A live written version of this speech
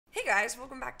Hey guys,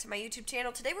 welcome back to my YouTube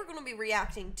channel. Today we're going to be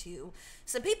reacting to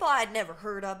some people I had never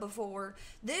heard of before.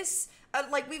 This,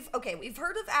 we've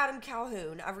heard of Adam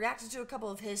Calhoun. I've reacted to a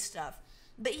couple of his stuff.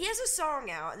 But he has a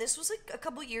song out, and this was like a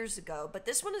couple years ago, but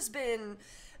this one has been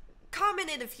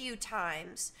commented a few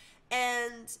times.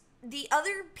 And the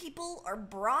other people are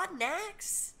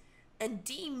Brodnax and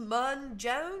Demun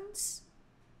Jones.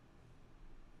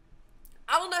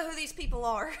 I don't know who these people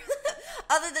are,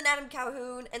 other than Adam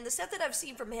Calhoun, and the stuff that I've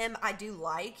seen from him, I do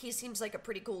like. He seems like a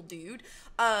pretty cool dude.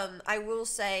 I will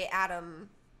say Adam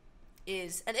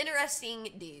is an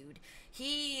interesting dude.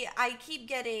 I keep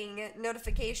getting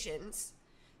notifications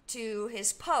to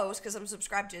his post, because I'm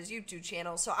subscribed to his YouTube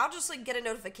channel, so I'll just, like, get a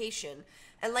notification,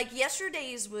 and, like,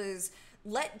 yesterday's was,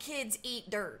 let kids eat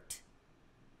dirt.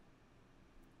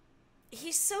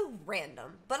 He's so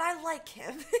random, but I like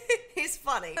him. He's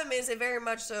funny. Him is a very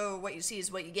much so what you see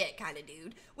is what you get kind of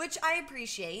dude, which I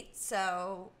appreciate,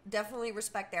 so definitely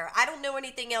respect there. I don't know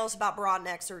anything else about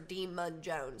Brodnax or Demun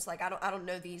Jones. Like, I don't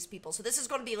know these people, so this is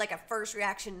going to be like a first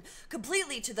reaction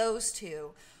completely to those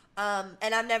two. And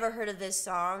I've never heard of this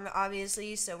song,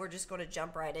 obviously, so we're just going to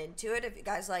jump right into it. If you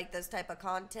guys like this type of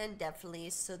content, definitely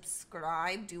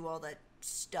subscribe, do all that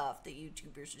stuff that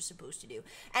YouTubers are supposed to do.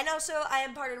 And also, I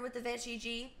am partnered with Advanced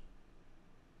GG.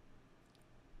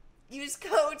 Use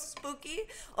code SPOOKY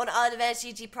on all Advanced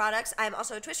GG products. I am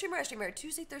also a Twitch streamer. I stream every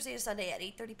Tuesday, Thursday, and Sunday at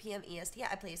 8:30 p.m. EST.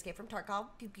 I play Escape from Tarkov.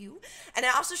 Pew pew. And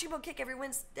I also stream on Kick every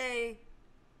Wednesday,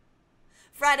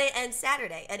 Friday, and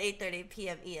Saturday at 8:30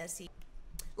 p.m. EST.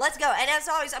 Let's go. And as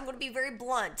always, I'm going to be very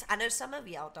blunt. I know some of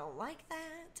y'all don't like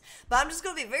that, but I'm just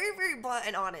going to be very, very blunt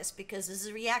and honest because this is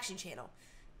a reaction channel.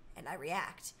 And I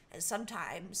react, and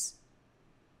sometimes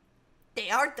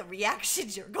they aren't the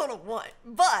reactions you're gonna want,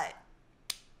 but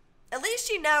at least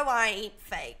you know I ain't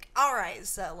fake. Alright,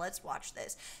 so let's watch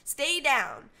this. Stay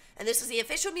down, and this is the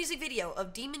official music video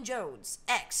of Demun Jones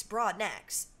x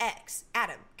Brodnax x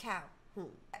Adam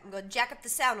Calhoun. I'm gonna jack up the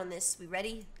sound on this. We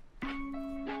ready?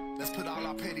 Let's put all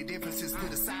our petty differences to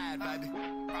the side, baby.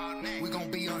 We gonna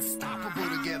be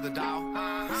unstoppable together,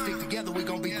 dawg. Stick together, we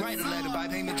gonna be greater later,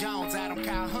 baby. Demun Jones, Adam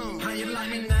Calhoun. How you like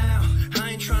me now?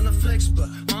 I ain't tryna flex, but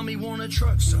mommy want a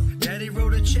truck, so daddy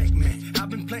wrote a check, man. I've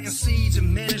been planting seeds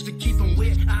and managed to keep them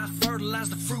wet. I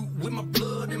fertilize the fruit with my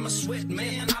blood and my sweat,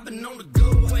 man. I've been on the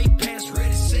go, way past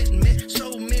ready, set, man.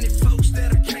 So many folks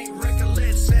that I can't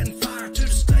recollect, setting fire to the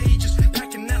stages,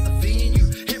 packing out the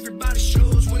venue. Everybody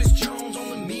shows when it's Jones on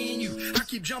the menu. I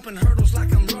keep jumping hurdles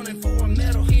like I'm running for a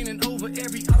medal, in and over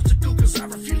every obstacle, cause I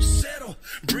refuse to settle.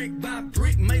 Brick by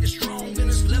brick, made it strong in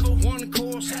this level. One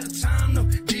course at a time, no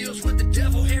deals with the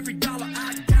devil. Every dollar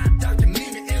I got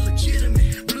documented and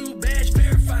legitimate. Blue badge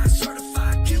verified,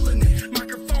 certified, killing it.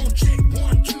 Microphone check,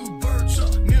 1, 2, birds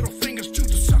up. Middle fingers to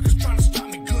the suckers trying to stop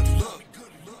me. Good luck.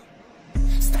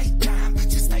 Stay down,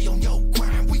 bitches, stay on your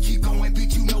grind. We keep going,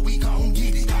 bitch, you know we gon'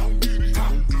 get it.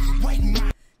 Wait,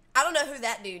 my I don't know who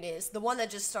that dude is. The one that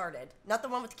just started. Not the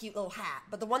one with the cute little hat,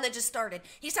 but the one that just started.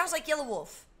 He sounds like Yellow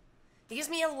Wolf. He gives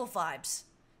me Yellow Wolf vibes.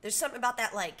 There's something about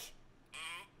that, like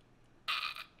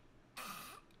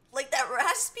that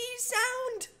raspy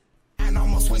sound. I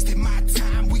almost wasted my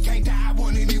time. We can't die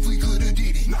wondering if we could've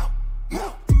did it.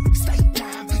 No. Stay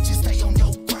down, bitches, stay on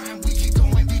your grind. We keep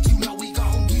going, bitch, you know we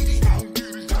gon' get it.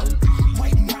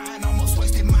 Wait, mine almost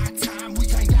wasted my time. We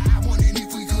can't die wondering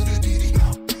if we could've did it.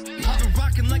 I've been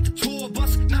rocking like the tour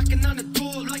bus, knocking on the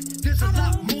door like there's a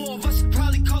lot more of us.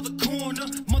 Probably call the corner.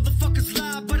 Motherfuckers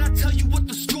lie, but I tell you what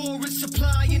the score is.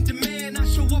 Supply and demand. I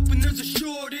show up and there's a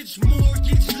shortage.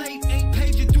 Mortgage late, ain't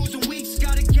paid your dues in weeks.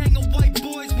 Got a gang of white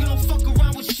boys. We don't fuck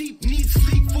around with sheep. Need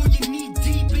sleep for you need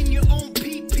deep in your own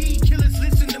PP. Killers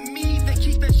listen to me. They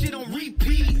keep that shit on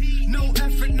repeat. No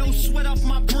effort, no sweat off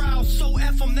my brow. So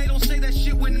F them, they don't say that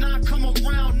shit when I come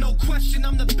around. No question,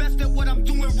 I'm the best at what I'm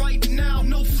doing right now.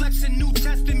 No flexing, New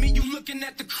Testament. You looking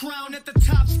at the crown at the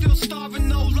top, still starving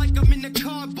though. Like I'm in the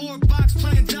cardboard box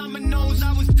playing dominoes.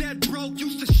 I was dead broke,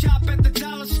 used to shop at the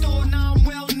dollar store. Now I'm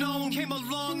well known. Came a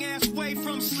long ass way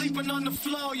from sleeping on the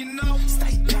floor, you know.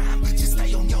 Stay down, bitches,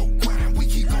 stay on your grind. We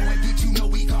keep going, bitch, you know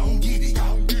we gon' get it.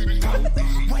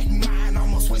 Wait, mine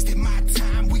almost wasted my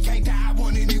time. We can't die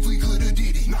wondering if we could've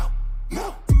did it.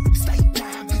 No. Stay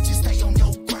down, bitches, stay on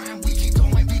your grind. We keep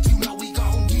going, bitch, you know we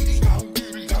gon' get it.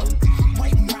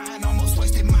 Wait, mine almost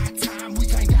wasted my time. We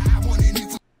can't die wondering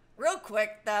if we... Real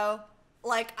quick though,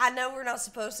 like, I know we're not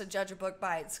supposed to judge a book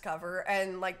by its cover,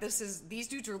 and like these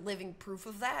dudes are living proof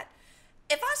of that.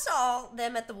 If I saw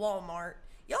them at the Walmart,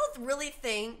 y'all really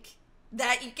think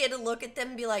that you get to look at them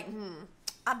and be like,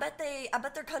 I bet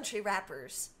they're country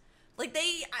rappers. Like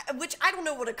which I don't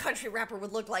know what a country rapper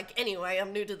would look like anyway.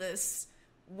 I'm new to this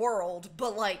world,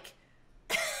 but like,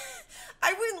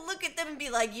 I wouldn't look at them and be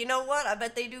like, you know what, I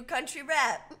bet they do country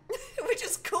rap, which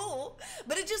is cool,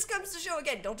 but it just comes to show,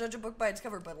 again, don't judge a book by its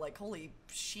cover, but like, holy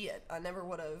shit, I never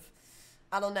would have,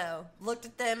 I don't know, looked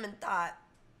at them and thought,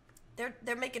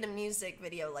 they're making a music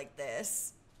video like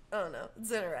this. I don't know,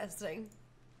 it's interesting.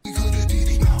 We coulda did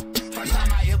it. First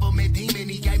time I ever met Demon,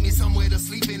 he gave me somewhere to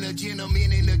sleep in. A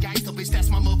gentleman and a gangster, bitch, that's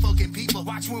my motherfucking people.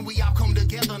 Watch when we all come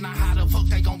together, now how the fuck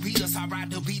they gon' beat us? I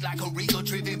ride the beat like a Regal,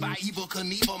 driven by evil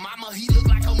Knievel. Mama, he look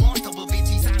like a monster, but bitch,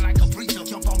 he sound like a preacher.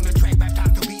 Jump on the track,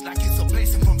 baptize the beat like it's a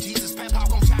blessing from Jesus. Pep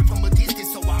gon' shine from a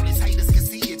distance, so all his haters can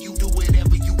see it. You do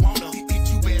whatever you wanna,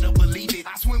 bitch, you better believe it.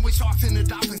 I swim with sharks in the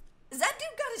dolphins. Is that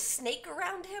dude got a snake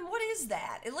around him? What is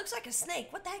that? It looks like a snake.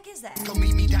 What the heck is that? Come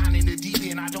meet me down in the deep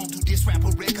end. I don't do this rapper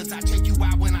records. I check you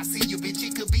out when I see you, bitch.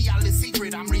 It could be all a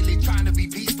secret. I'm really trying to be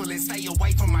peaceful and stay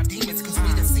away from my demons, cause we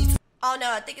done seen. Oh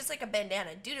no, I think it's like a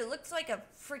bandana. Dude, it looks like a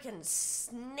freaking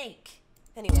snake.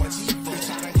 Anyway. Much evil,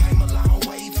 I done came a long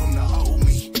way from the old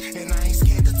me. And I ain't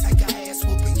scared to take a ass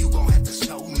whooping. You gon' have to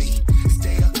show me.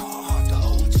 Stay a car hard the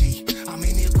OG. I'm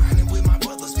in here grinding with my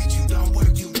brothers. Bitch, you don't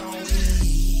work, you don't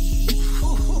eat.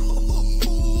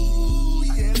 Ooh,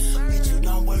 yes, sir. Bitch, you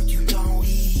don't work, you don't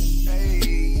eat.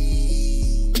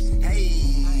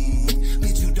 Hey,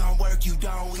 bitch, you don't work, you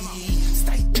don't eat.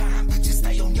 Stay down, bitch,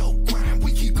 stay on your grind.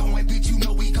 We keep going, bitch, you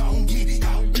know we gon' get it.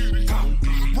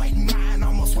 Wait in line,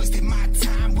 almost wasted my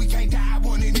time. We can't die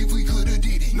wondering if we coulda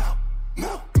did it.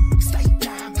 No. Stay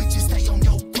down, bitch, stay on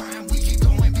your grind. We keep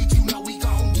going, bitch, you know we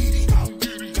gon' get it.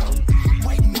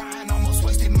 Wait in line, almost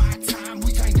wasted my time.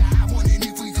 We can't die wondering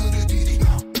if we coulda did it.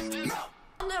 No.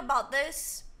 I don't know about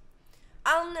this.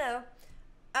 I don't know.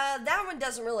 That one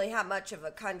doesn't really have much of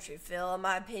a country feel, in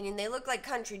my opinion. They look like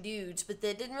country dudes, but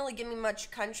they didn't really give me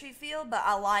much country feel, but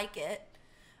I like it.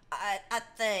 I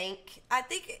think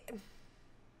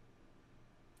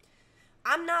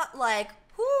I'm not like,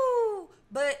 whoo,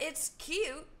 but it's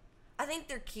cute. I think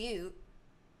they're cute.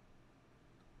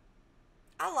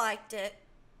 I liked it.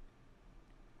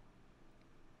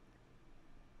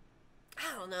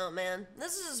 I don't know, man.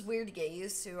 This is just weird to get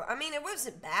used to. I mean, it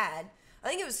wasn't bad. I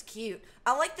think it was cute.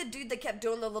 I like the dude that kept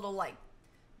doing the little, like,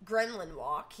 gremlin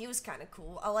walk. He was kind of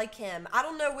cool. I like him. I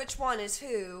don't know which one is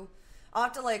who. I'll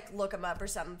have to, like, look him up or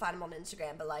something, find him on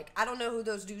Instagram. But, like, I don't know who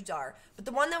those dudes are. But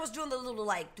the one that was doing the little,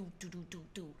 like, do.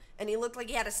 And he looked like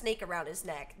he had a snake around his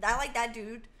neck. I like that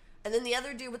dude. And then the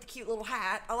other dude with the cute little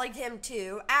hat, I liked him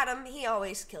too. Adam, he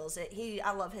always kills it.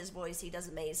 I love his voice. He does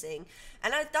amazing.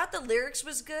 And I thought the lyrics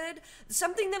was good.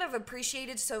 Something that I've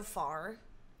appreciated so far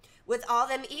with all of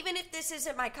them, even if this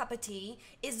isn't my cup of tea,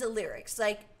 is the lyrics.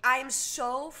 Like, I am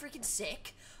so freaking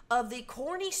sick of the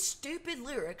corny, stupid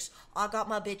lyrics. I got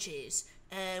my bitches,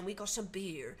 and we got some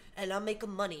beer, and I'm making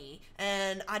money,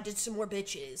 and I did some more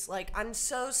bitches. Like, I'm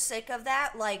so sick of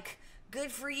that. Like,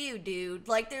 good for you, dude.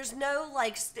 Like, there's no,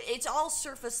 like, it's all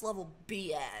surface level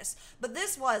BS. But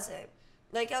this wasn't.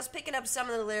 Like, I was picking up some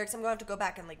of the lyrics. I'm going to have to go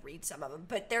back and, like, read some of them.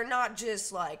 But they're not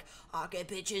just, like, I get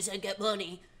bitches and get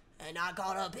money, and I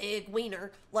got a big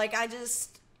wiener. Like,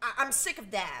 I'm sick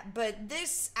of that. But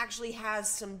this actually has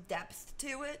some depth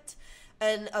to it.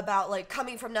 And about, like,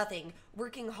 coming from nothing,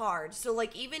 working hard. So,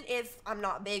 like, even if I'm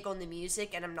not big on the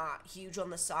music and I'm not huge on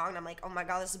the song, I'm like, oh my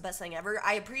god, this is the best thing ever,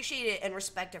 I appreciate it and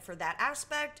respect it for that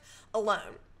aspect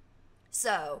alone.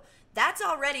 So, that's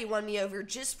already won me over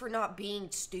just for not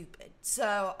being stupid.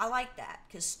 So, I like that.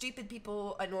 Because stupid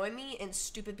people annoy me and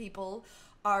stupid people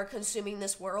are consuming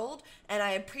this world, and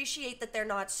I appreciate that they're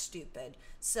not stupid.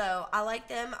 So I like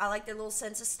them. I like their little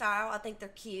sense of style. I think they're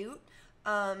cute.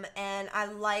 And I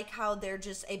like how they're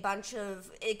just it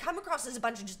come across as a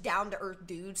bunch of just down-to-earth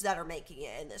dudes that are making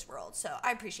it in this world. So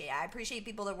I appreciate it. I appreciate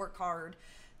people that work hard.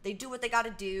 They do what they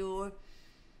gotta do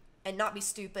and not be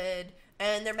stupid,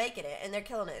 and they're making it, and they're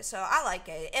killing it. So I like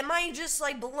it. Am I just,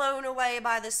 like, blown away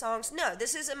by the songs? No,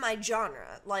 this isn't my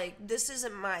genre. Like, this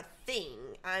isn't my thing.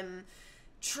 I'm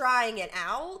trying it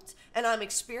out, and I'm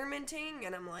experimenting,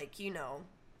 and I'm, like, you know,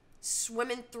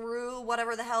 swimming through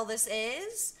whatever the hell this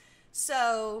is.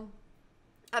 So,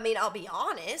 I mean, I'll be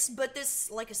honest, but this,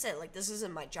 like I said, like, this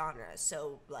isn't my genre,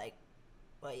 so, like,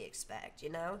 what do you expect, you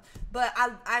know? But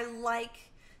I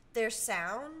like their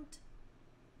sound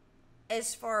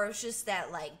as far as just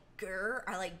that, like,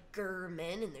 I like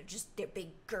men, and they're big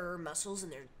muscles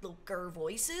and their little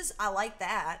voices. I like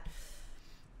that.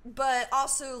 But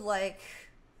also, like,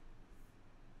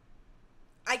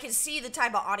 I can see the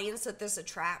type of audience that this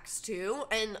attracts to,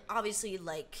 and obviously,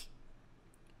 like,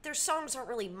 their songs aren't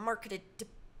really marketed to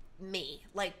me.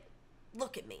 Like,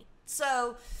 look at me.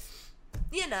 So,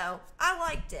 you know, I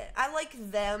liked it. I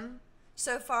like them.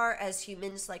 so far as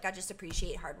humans. Like, I just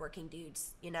appreciate hardworking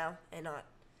dudes, you know, and not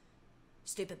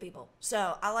stupid people.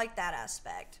 So I like that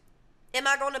aspect. Am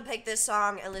I going to pick this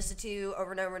song and listen to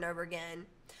over and over and over again?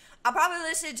 I'll probably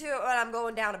listen to it when I'm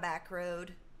going down a back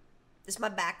road. It's my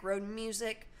back road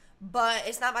music, but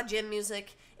it's not my gym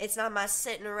music. It's not my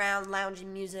sitting around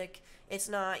lounging music. It's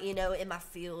not, you know, in my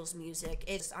feels music.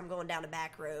 It's I'm going down a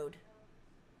back road.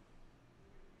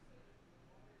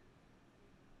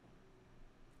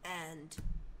 And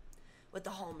with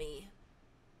the homie.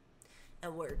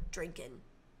 And we're drinking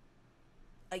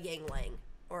a Yingling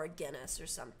or a Guinness or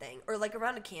something. Or like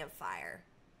around a campfire.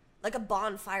 Like a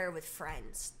bonfire with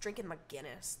friends. Drinking my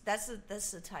Guinness. That's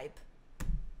the type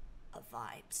of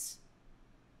vibes.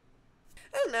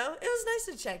 I don't know. It was nice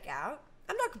to check out.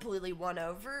 I'm not completely won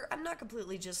over. I'm not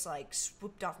completely just like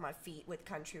swooped off my feet with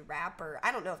country rap, or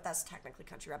I don't know if that's technically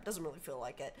country rap. Doesn't really feel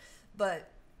like it.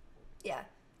 But yeah,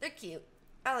 they're cute.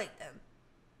 I like them.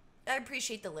 I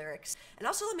appreciate the lyrics. And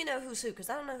also let me know who's who, because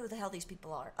I don't know who the hell these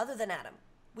people are, other than Adam.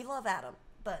 We love Adam.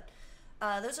 But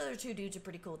those other two dudes are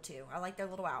pretty cool too. I like their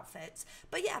little outfits.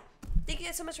 But yeah, thank you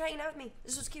guys so much for hanging out with me.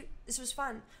 This was cute. This was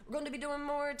fun. We're going to be doing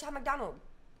more Tom McDonald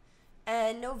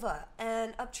and Nova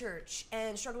and Upchurch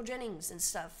and Struggle Jennings and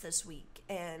stuff this week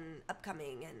and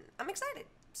upcoming, and I'm excited.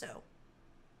 So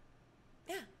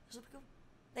yeah, this will be cool.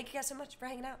 Thank you guys so much for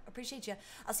hanging out. Appreciate you.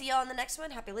 I'll see y'all in the next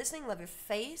one. Happy listening. Love your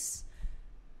face.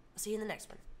 I'll see you in the next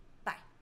one.